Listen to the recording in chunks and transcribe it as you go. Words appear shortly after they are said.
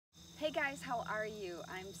Hey guys, how are you?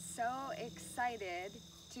 I'm so excited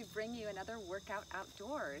to bring you another workout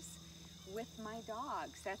outdoors with my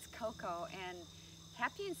dogs. That's Coco, and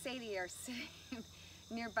Happy and Sadie are sitting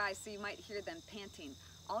nearby, so you might hear them panting.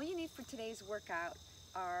 All you need for today's workout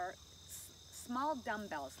are small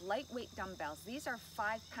dumbbells, lightweight dumbbells. These are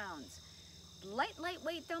 5 pounds.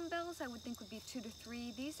 Lightweight dumbbells I would think would be 2 to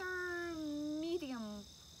 3. These are medium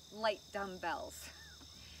light dumbbells.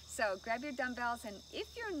 So grab your dumbbells, and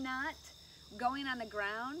if you're not going on the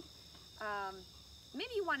ground,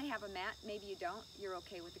 maybe you want to have a mat, maybe you don't, you're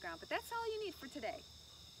okay with the ground, but that's all you need for today.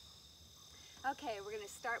 Okay, we're going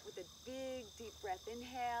to start with a big deep breath,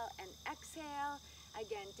 inhale and exhale.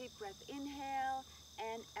 Again, deep breath, inhale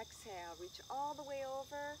and exhale. Reach all the way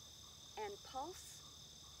over and pulse.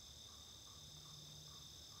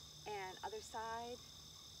 And other side.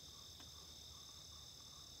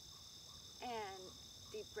 And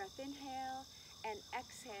deep breath, inhale and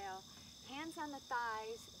exhale. Hands on the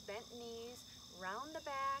thighs, bent knees, round the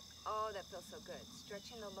back. Oh, that feels so good.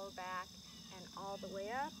 Stretching the low back and all the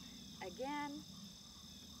way up. Again,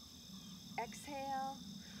 exhale,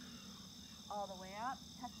 all the way up.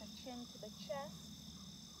 Tuck the chin to the chest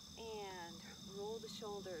and roll the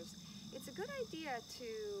shoulders. It's a good idea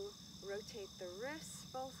to rotate the wrists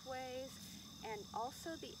both ways and also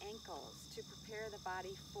the ankles to prepare the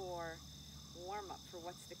body for warm up for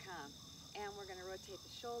what's to come. And we're going to rotate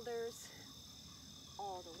the shoulders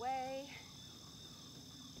all the way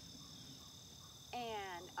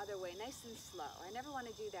and other way, nice and slow. I never want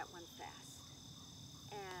to do that one fast.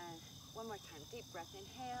 And one more time, deep breath,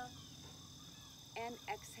 inhale and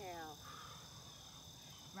exhale.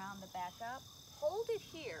 Round the back up, hold it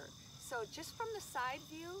here. So just from the side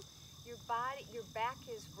view, your back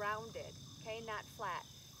is rounded, okay, not flat.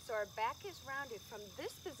 So our back is rounded. From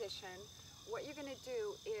this position, what you're going to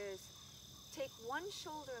do is take one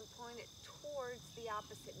shoulder and point it towards the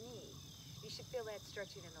opposite knee. You should feel that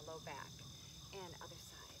stretching in the low back. And other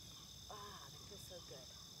side. Ah, that feels so good.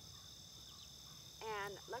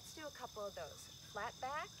 And let's do a couple of those. Flat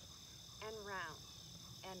back and round.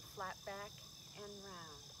 And flat back and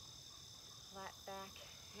round. Flat back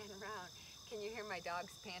and round. Can you hear my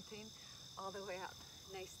dogs panting? All the way up.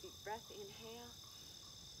 Nice deep breath. Inhale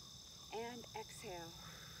and exhale.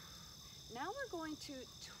 Now we're going to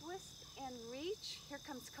twist and reach. Here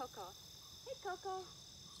comes Coco. Hey, Coco.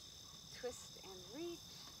 Twist and reach.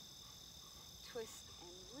 Twist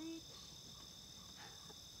and reach.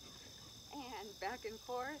 And back and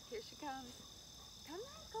forth. Here she comes. Come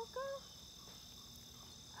on, Coco.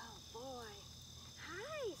 Oh, boy.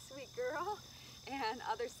 Hi, sweet girl. And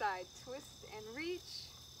other side. Twist and reach.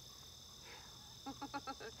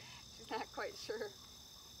 She's not quite sure.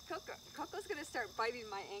 Coco's going to start biting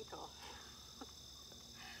my ankle.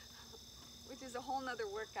 Which is a whole nother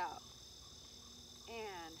workout.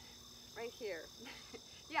 And right here.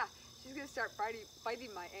 Yeah, she's going to start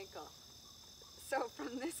biting my ankle. So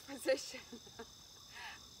from this position,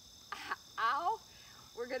 ow,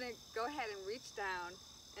 we're going to go ahead and reach down.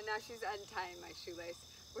 And now she's untying my shoelace.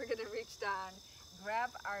 We're going to reach down,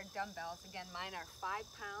 grab our dumbbells. Again, mine are 5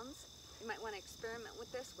 pounds. You might want to experiment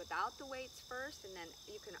with this without the weights first, and then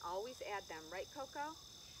you can always add them, right, Coco?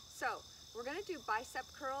 So we're going to do bicep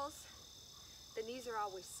curls. The knees are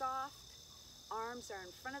always soft. Arms are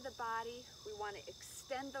in front of the body. We want to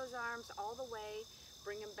extend those arms all the way,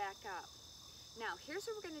 bring them back up. Now, here's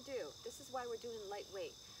what we're going to do. This is why we're doing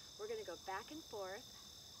lightweight. We're going to go back and forth.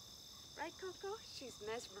 Right, Coco? She's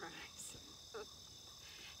mesmerized.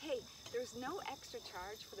 Hey, there's no extra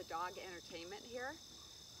charge for the dog entertainment here.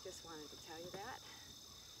 Just wanted to tell you that.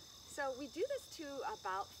 So we do this too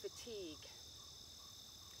about fatigue.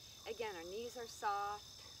 Again, our knees are soft.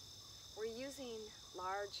 We're using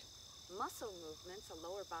large muscle movements, a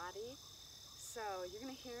lower body. So you're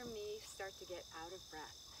going to hear me start to get out of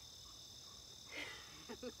breath.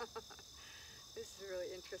 This is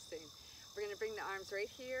really interesting. We're going to bring the arms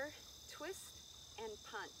right here, twist and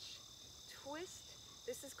punch. Twist,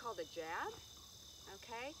 this is called a jab,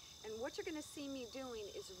 okay? And what you're going to see me doing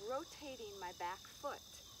is rotating my back foot.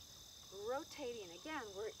 Rotating, again,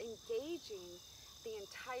 we're engaging the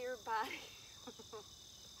entire body.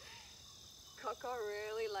 Coco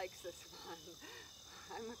really likes this one.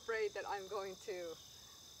 I'm afraid that I'm going to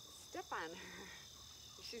step on her.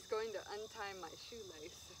 She's going to untie my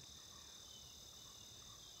shoelace.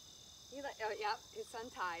 Oh, yeah, it's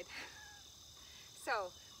untied.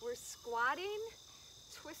 So we're squatting,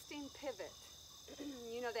 twisting, pivot.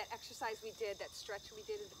 You know that exercise we did, that stretch we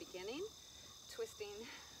did at the beginning? Twisting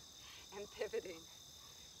and pivoting.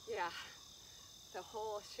 Yeah, the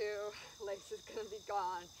whole shoe lace is going to be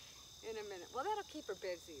gone. in a minute. Well, that'll keep her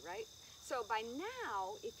busy, right? So by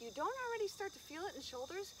now, if you don't already start to feel it in the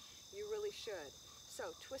shoulders, you really should.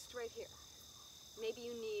 So twist right here. Maybe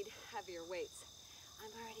you need heavier weights.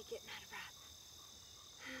 I'm already getting out of breath.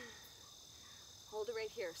 Hold it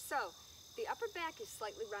right here. So the upper back is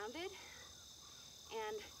slightly rounded,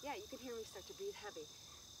 and yeah, you can hear me start to breathe heavy.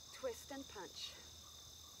 Twist and punch.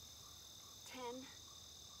 10,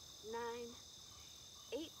 9,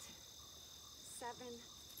 8, 7,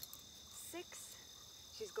 6.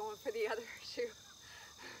 She's going for the other shoe.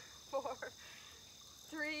 4,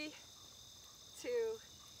 3, 2,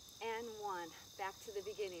 and 1. Back to the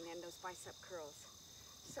beginning and those bicep curls.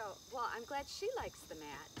 So, well, I'm glad she likes the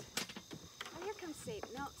mat. Oh, here comes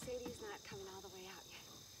Sadie. No, Sadie's not coming all the way out yet.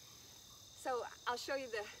 So I'll show you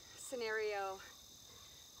the scenario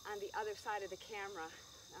on the other side of the camera.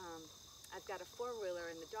 I've got a four-wheeler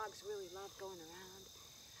and the dogs really love going around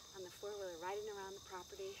on the four-wheeler, riding around the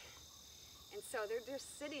property. And so they're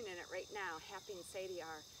just sitting in it right now. Happy and Sadie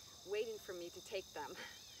are waiting for me to take them.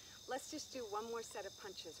 Let's just do one more set of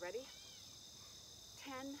punches. Ready?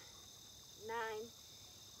 10, 9,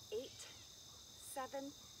 8,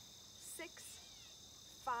 7, 6,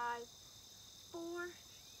 5, 4,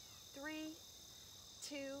 3,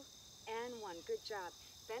 2, and 1. Good job.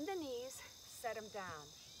 Bend the knees, set them down,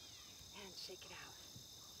 and shake it out.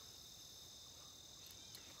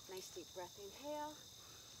 Nice deep breath. Inhale.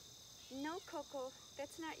 No, Coco,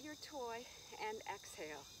 that's not your toy. And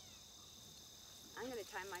exhale. I'm going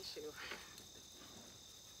to tie my shoe.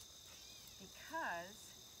 Because,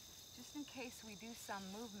 just in case we do some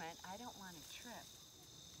movement, I don't want to trip.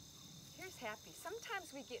 Here's Happy.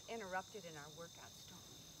 Sometimes we get interrupted in our workouts, don't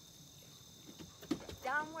we?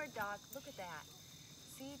 Downward dog. Look at that.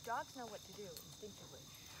 See, dogs know what to do instinctively.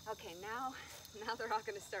 Okay, now they're all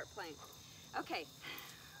going to start playing. Okay.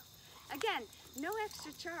 Again, no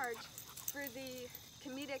extra charge for the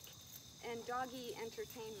comedic and doggy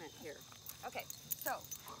entertainment here. Okay, so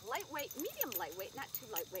lightweight, medium lightweight, not too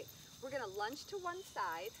lightweight. We're going to lunge to one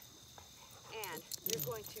side, and you're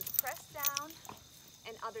going to press down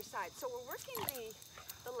and other side. So we're working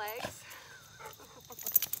the legs,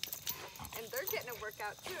 and they're getting a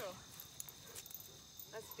workout too.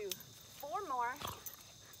 Let's do 4 more.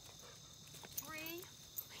 3,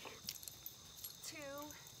 2,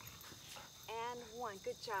 and 1.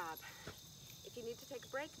 Good job. If you need to take a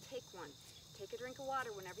break, take one. Take a drink of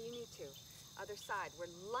water whenever you need to. Other side.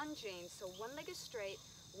 We're lunging, so one leg is straight,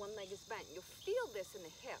 one leg is bent. You'll feel this in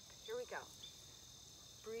the hip. Here we go.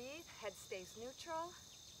 Breathe. Head stays neutral.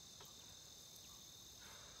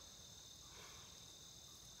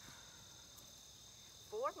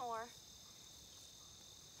 Four more.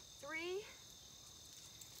 3,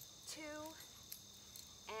 2,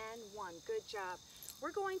 and 1. Good job.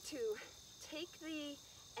 We're going to take the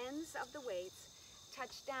ends of the weights,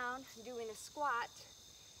 touch down, doing a squat,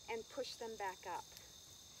 and push them back up.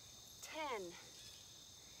 10.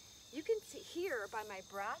 You can hear by my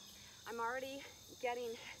breath, I'm already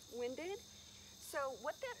getting winded. So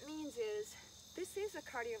what that means is, this is a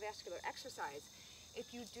cardiovascular exercise.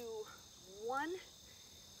 If you do one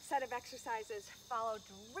set of exercises followed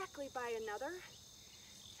directly by another,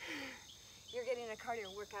 you're getting a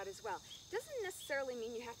cardio workout as well. Doesn't necessarily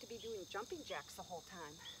mean you have to be doing jumping jacks the whole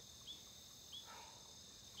time.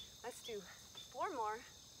 Let's do 4 more.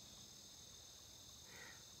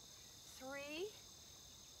 3,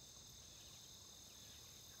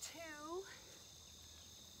 2,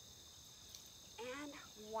 and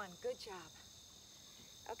 1. Good job.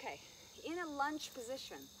 Okay, in a lunge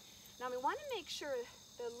position. Now we want to make sure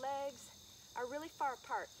the legs are really far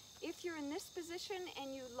apart. If you're in this position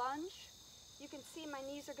and you lunge, you can see my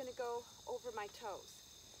knees are going to go over my toes.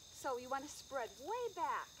 So you want to spread way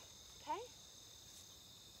back, okay?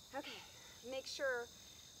 Okay, make sure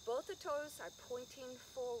both the toes are pointing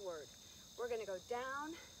forward. We're going to go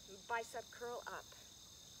down, bicep curl up.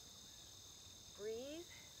 Breathe,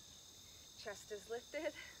 chest is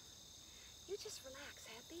lifted. You just relax,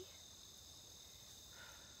 Happy.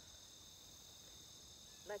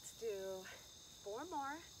 Let's do 4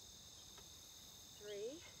 more.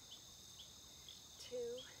 3, 2,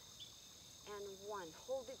 and 1.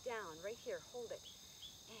 Hold it down right here. Hold it.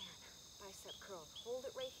 And bicep curl. Hold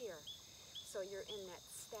it right here. So you're in that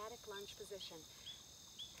static lunge position.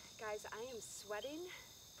 Guys, I am sweating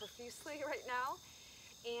profusely right now,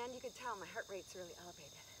 and you can tell my heart rate's really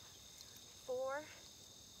elevated. 4,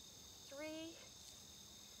 3,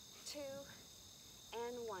 2,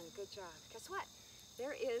 and 1. Good job. Guess what?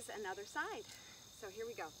 There is another side. So here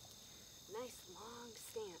we go. Nice long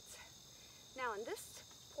stance. Now in this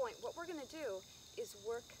point, what we're going to do is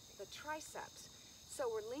work the triceps. So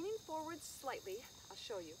we're leaning forward slightly. I'll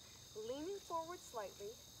show you. Leaning forward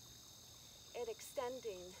slightly and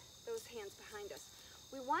extending those hands behind us.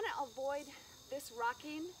 We want to avoid this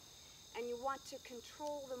rocking, and you want to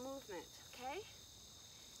control the movement, okay?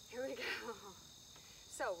 Here we go.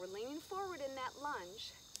 So we're leaning forward in that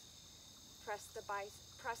lunge. Press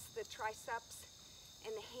the triceps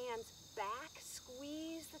and the hands back.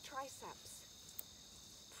 Squeeze the triceps.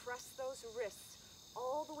 Press those wrists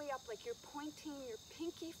all the way up like you're pointing your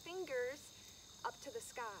pinky fingers up to the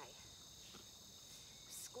sky.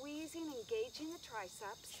 Squeezing, engaging the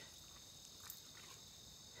triceps.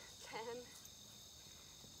 10,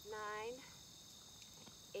 9,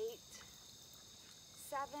 8,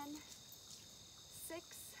 7, 6,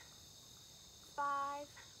 5,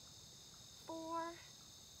 4,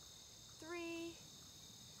 3,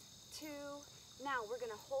 2. Now we're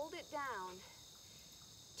going to hold it down.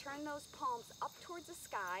 Turn those palms up towards the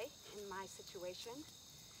sky in my situation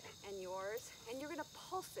and yours. And you're going to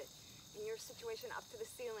pulse it in your situation up to the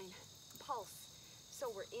ceiling. Pulse. So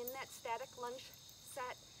we're in that static lunge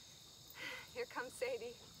set. Here comes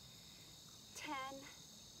Sadie. 10,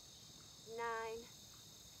 9,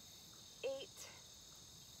 8,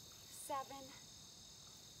 7,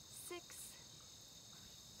 6,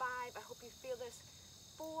 5. I hope you feel this.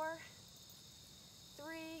 4,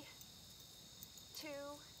 3, 2,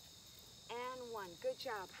 and 1. Good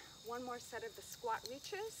job. One more set of the squat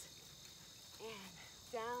reaches. And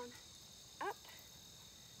down, up.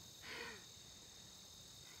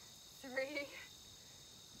 3,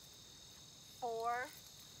 4.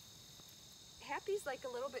 Happy's like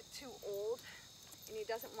a little bit too old, and he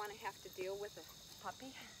doesn't want to have to deal with a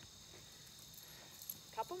puppy.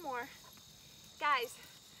 Couple more. Guys,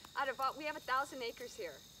 we have 1,000 acres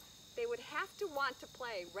here. They would have to want to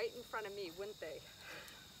play right in front of me, wouldn't they?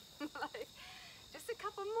 Like, just a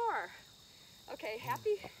couple more. Okay,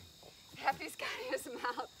 Happy's got his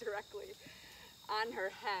mouth directly on her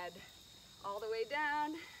head. All the way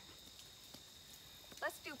down.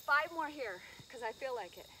 Let's do 5 more here, because I feel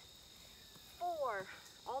like it. 4,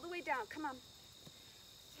 all the way down, come on.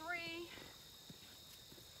 3,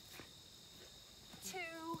 2,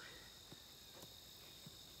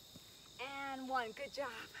 and 1, good job.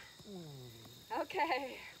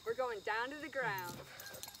 Okay, we're going down to the ground.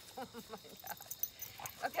 Oh my gosh.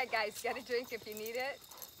 Okay guys, get a drink if you need it.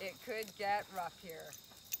 It could get rough here.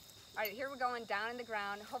 All right, here we're going down in the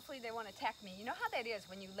ground. Hopefully they won't attack me. You know how that is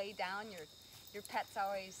when you lay down, your pets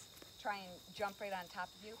always try and jump right on top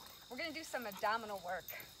of you. We're gonna do some abdominal work.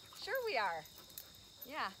 Sure we are.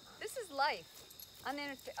 Yeah, this is life,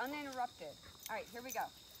 uninterrupted. All right, here we go.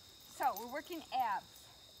 So we're working abs,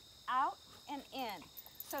 out and in.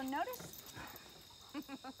 So notice,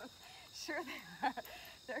 sure they are.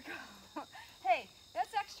 They're going. Hey,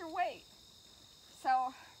 that's extra weight.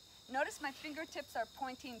 So notice my fingertips are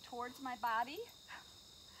pointing towards my body.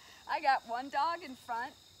 I got one dog in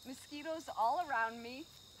front, mosquitoes all around me.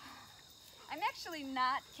 I'm actually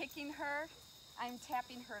not kicking her. I'm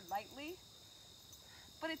tapping her lightly.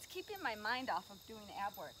 But it's keeping my mind off of doing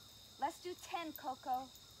ab work. Let's do 10, Coco.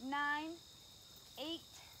 9, 8,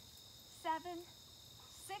 7,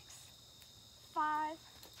 6, 5,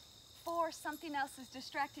 4. Something else is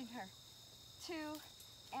distracting her. 2,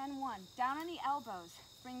 and 1. Down on the elbows.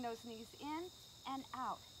 Bring those knees in and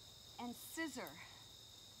out. And scissor.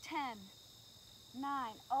 10,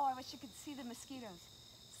 9. Oh, I wish you could see the mosquitoes.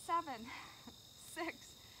 7, 6,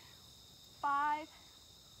 5,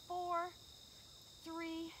 4,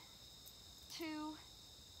 3, 2,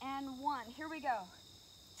 and 1. Here we go.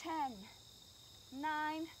 10,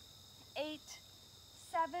 9, 8,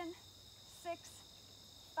 7, 6,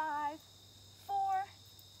 5, 4,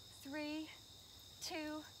 3,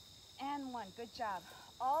 2, and 1. Good job.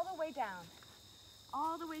 All the way down.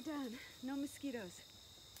 All the way down. No mosquitoes.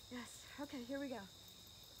 Yes. Okay, here we go.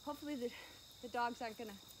 Hopefully the dogs aren't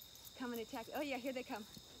gonna come and attack. Oh yeah, here they come.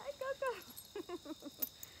 Hi, Coco.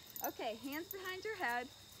 Okay, hands behind your head.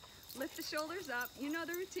 Lift the shoulders up. You know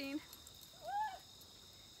the routine.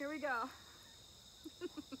 Here we go.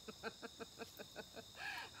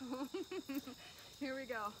 Here we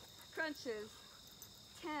go. Crunches.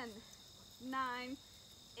 10, 9,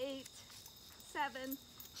 8, 7.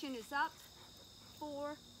 Chin is up.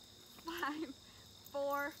 4, 5,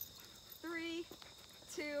 4, 3,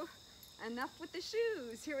 2. Enough with the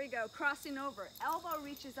shoes. Here we go. Crossing over. Elbow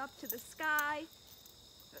reaches up to the sky.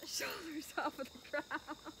 Shoulders off of the ground.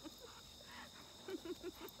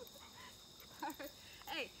 All right.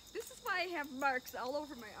 Hey, this is why I have marks all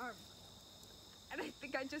over my arm. And I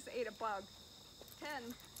think I just ate a bug.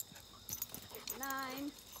 10,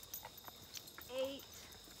 9, 8,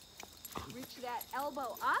 Reach that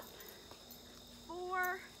elbow up.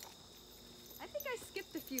 4. I think I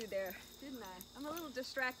skipped a few there, didn't I? I'm a little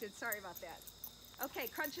distracted, sorry about that. Okay,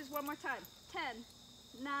 crunches one more time. 10,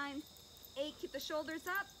 9, 8, keep the shoulders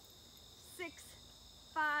up. 6,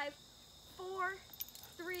 5, 4,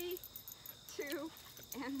 3, 2,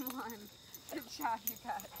 and 1. Good job, you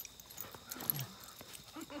guys.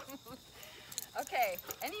 Okay,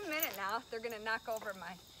 any minute now, they're gonna knock over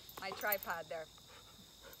my tripod there.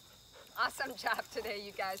 Awesome job today,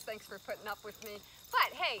 you guys. Thanks for putting up with me.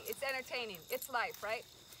 But hey, it's entertaining. It's life, right?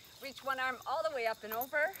 Reach one arm all the way up and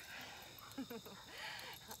over.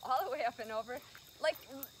 All the way up and over. Like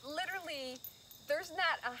literally, there's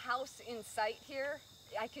not a house in sight here.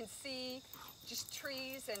 I can see just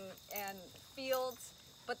trees and fields,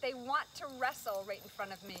 but they want to wrestle right in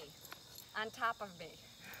front of me, on top of me.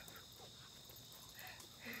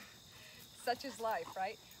 Such is life,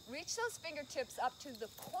 right? Reach those fingertips up to the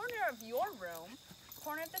corner of your room,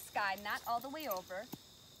 corner of the sky, not all the way over.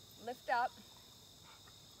 Lift up,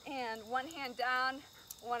 and one hand down,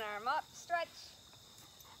 one arm up, stretch,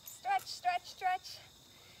 stretch, stretch, stretch.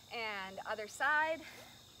 And other side,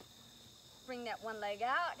 bring that one leg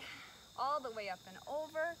out, all the way up and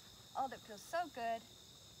over. Oh, that feels so good.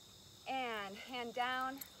 And hand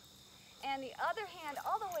down, and the other hand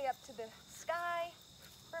all the way up to the sky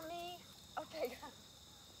for me. Okay.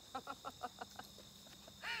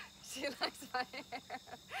 She likes my hair.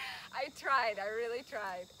 I tried, I really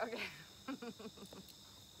tried. Okay.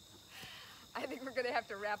 I think we're gonna have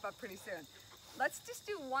to wrap up pretty soon. Let's just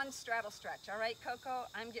do one straddle stretch, all right, Coco?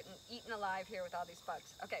 I'm getting eaten alive here with all these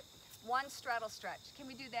bugs. Okay, one straddle stretch. Can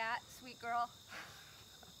we do that, sweet girl?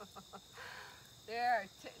 There,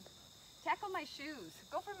 tackle my shoes.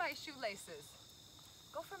 Go for my shoelaces.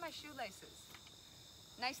 Go for my shoelaces.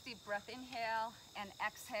 Nice deep breath, inhale and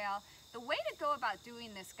exhale. The way to go about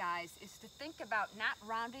doing this, guys, is to think about not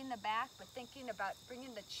rounding the back, but thinking about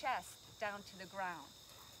bringing the chest down to the ground.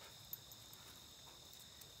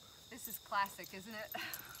 This is classic, isn't it?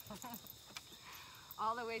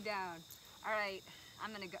 All the way down. All right,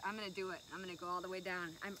 I'm gonna do it. I'm gonna go all the way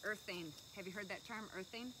down. I'm earthing. Have you heard that term,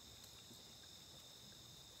 earthing?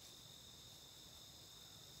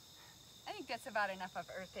 I think that's about enough of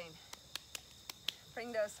earthing.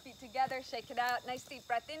 Bring those feet together, shake it out. Nice deep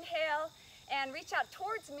breath, inhale, and reach out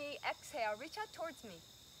towards me. Exhale, reach out towards me.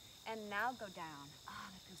 And now go down. Ah,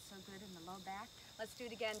 that feels so good in the low back. Let's do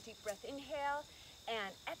it again. Deep breath, inhale,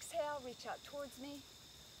 and exhale, reach out towards me.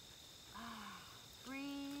 Ah,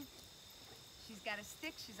 breathe. She's got a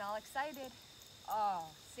stick, she's all excited. Oh,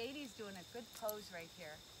 Sadie's doing a good pose right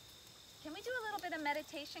here. Can we do a little bit of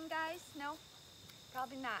meditation, guys? No?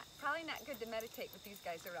 Probably not. Probably not good to meditate with these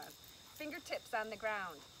guys around. Fingertips on the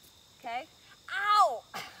ground, okay? Ow!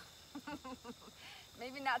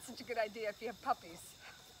 Maybe not such a good idea if you have puppies.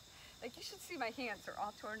 Like, you should see my hands are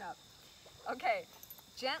all torn up. Okay,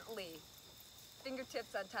 gently,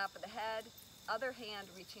 fingertips on top of the head, other hand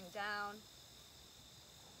reaching down.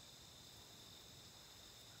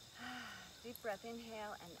 Deep breath,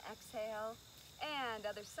 inhale and exhale. And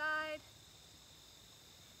other side.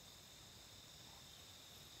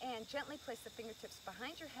 And gently place the fingertips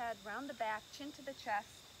behind your head, round the back, chin to the chest.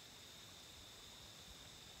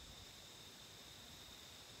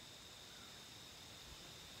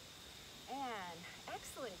 And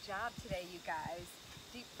excellent job today, you guys.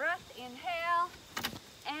 Deep breath, inhale,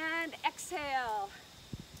 and exhale.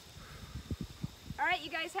 All right, you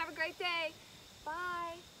guys have a great day.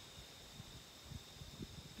 Bye.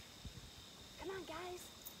 Come on, guys,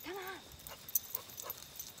 come on.